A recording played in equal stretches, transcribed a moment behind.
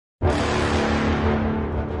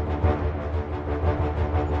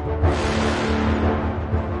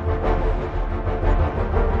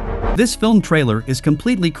This film trailer is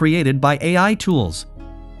completely created by AI tools.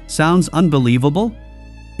 Sounds unbelievable?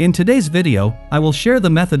 In today's video, I will share the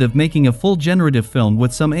method of making a full generative film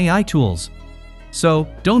with some AI tools. So,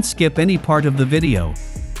 don't skip any part of the video.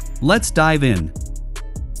 Let's dive in.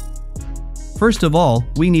 First of all,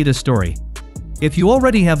 we need a story. If you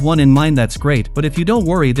already have one in mind, that's great, but if you don't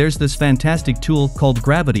worry, there's this fantastic tool called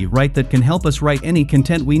GravityWrite that can help us write any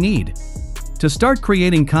content we need. To start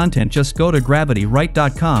creating content, just go to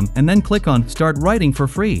GravityWrite.com and then click on Start Writing for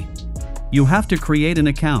free. You have to create an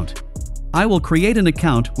account. I will create an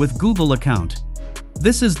account with Google account.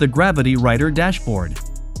 This is the GravityWriter dashboard.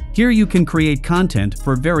 Here you can create content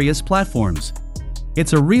for various platforms.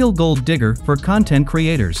 It's a real gold digger for content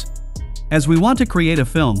creators. As we want to create a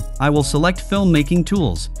film, I will select filmmaking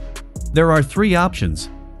tools. There are 3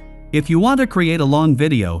 options. If you want to create a long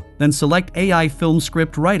video, then select AI Film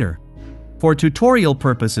Script Writer. For tutorial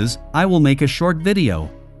purposes, I will make a short video.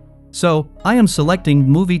 So, I am selecting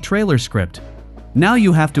Movie Trailer Script. Now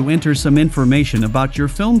you have to enter some information about your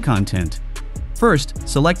film content. First,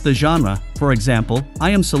 select the genre, for example, I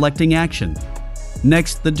am selecting action.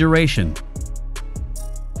 Next, the duration.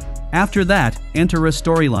 After that, enter a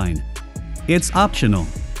storyline. It's optional.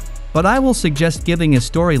 But I will suggest giving a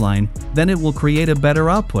storyline, then it will create a better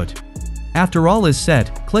output. After all is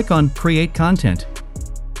set, click on Create Content.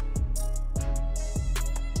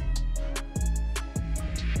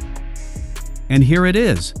 And here it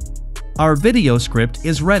is. Our video script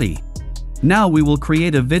is ready. Now we will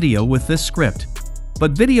create a video with this script.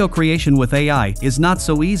 But video creation with AI is not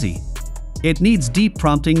so easy. It needs deep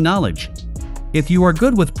prompting knowledge. If you are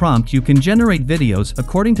good with prompt, you can generate videos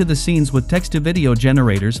according to the scenes with text-to-video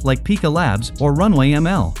generators like Pika Labs or RunWay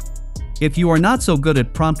ML. If you are not so good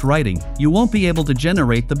at prompt writing, you won't be able to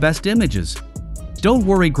generate the best images. Don't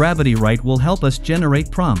worry, GravityWrite will help us generate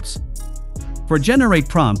prompts. For Generate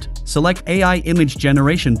Prompt, select AI Image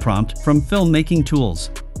Generation Prompt from Filmmaking Tools.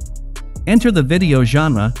 Enter the video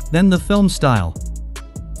genre, then the film style.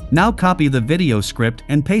 Now copy the video script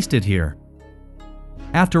and paste it here.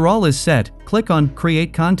 After all is set, click on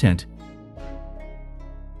Create Content.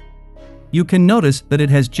 You can notice that it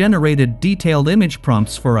has generated detailed image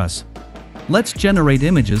prompts for us. Let's generate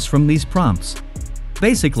images from these prompts.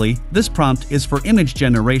 Basically, this prompt is for image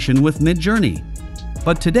generation with Midjourney.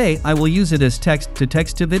 But today I will use it as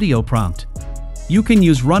text-to-video prompt. You can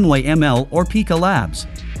use RunWay ML or Pika Labs.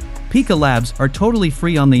 Pika Labs are totally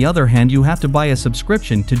free. On the other hand, you have to buy a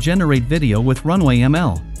subscription to generate video with RunWay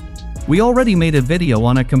ML. We already made a video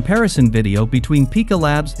on a comparison video between Pika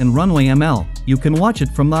Labs and RunWay ML. You can watch it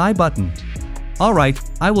from the I button. Alright,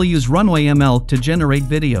 I will use RunWay ML to generate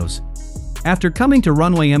videos. After coming to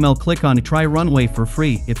RunWay ML, click on Try RunWay for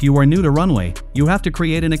free. If you are new to RunWay, you have to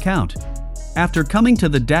create an account. After coming to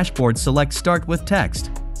the dashboard, select Start with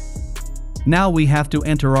Text. Now we have to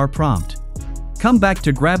enter our prompt. Come back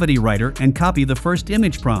to GravityWriter and copy the first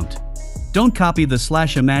image prompt. Don't copy the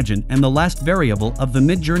 /imagine and the last variable of the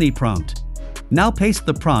Midjourney prompt. Now paste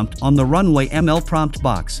the prompt on the RunWay ML prompt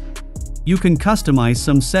box. You can customize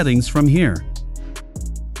some settings from here.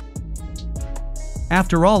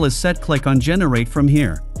 After all is set, click on Generate from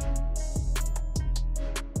here.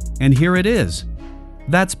 And here it is.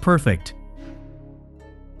 That's perfect.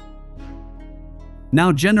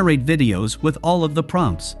 Now generate videos with all of the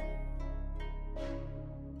prompts.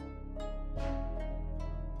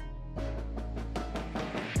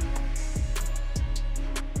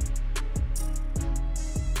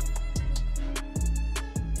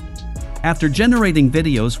 After generating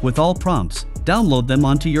videos with all prompts, download them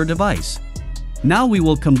onto your device. Now we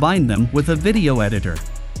will combine them with a video editor.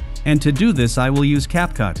 And to do this, I will use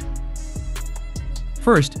CapCut.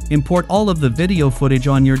 First, import all of the video footage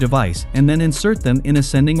on your device and then insert them in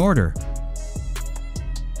ascending order.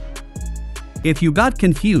 If you got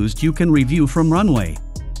confused, you can review from RunWay.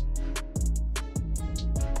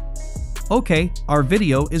 Okay, our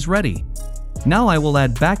video is ready. Now I will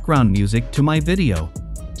add background music to my video.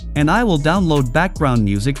 And I will download background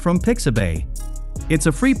music from Pixabay. It's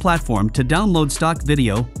a free platform to download stock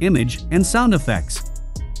video, image, and sound effects.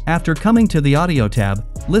 After coming to the Audio tab,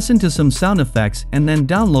 listen to some sound effects and then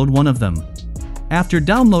download one of them. After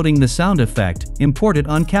downloading the sound effect, import it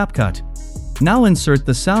on CapCut. Now insert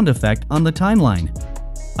the sound effect on the timeline.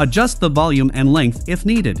 Adjust the volume and length if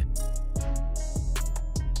needed.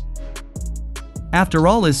 After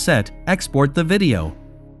all is set, export the video.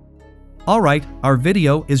 Alright, our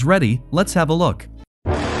video is ready, let's have a look.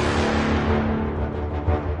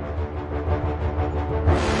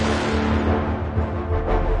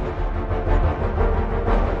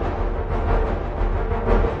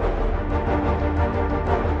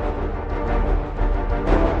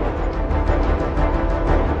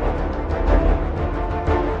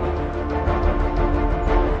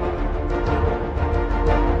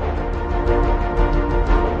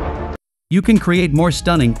 You can create more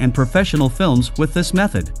stunning and professional films with this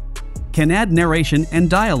method. Can add narration and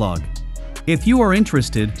dialogue. If you are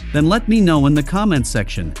interested, then let me know in the comments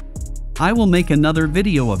section. I will make another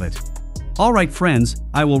video of it. Alright friends,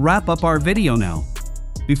 I will wrap up our video now.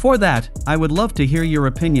 Before that, I would love to hear your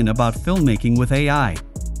opinion about filmmaking with AI.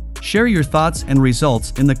 Share your thoughts and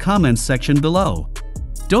results in the comments section below.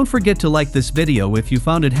 Don't forget to like this video if you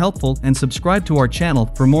found it helpful and subscribe to our channel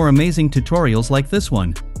for more amazing tutorials like this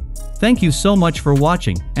one. Thank you so much for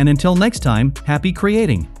watching, and until next time, happy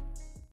creating!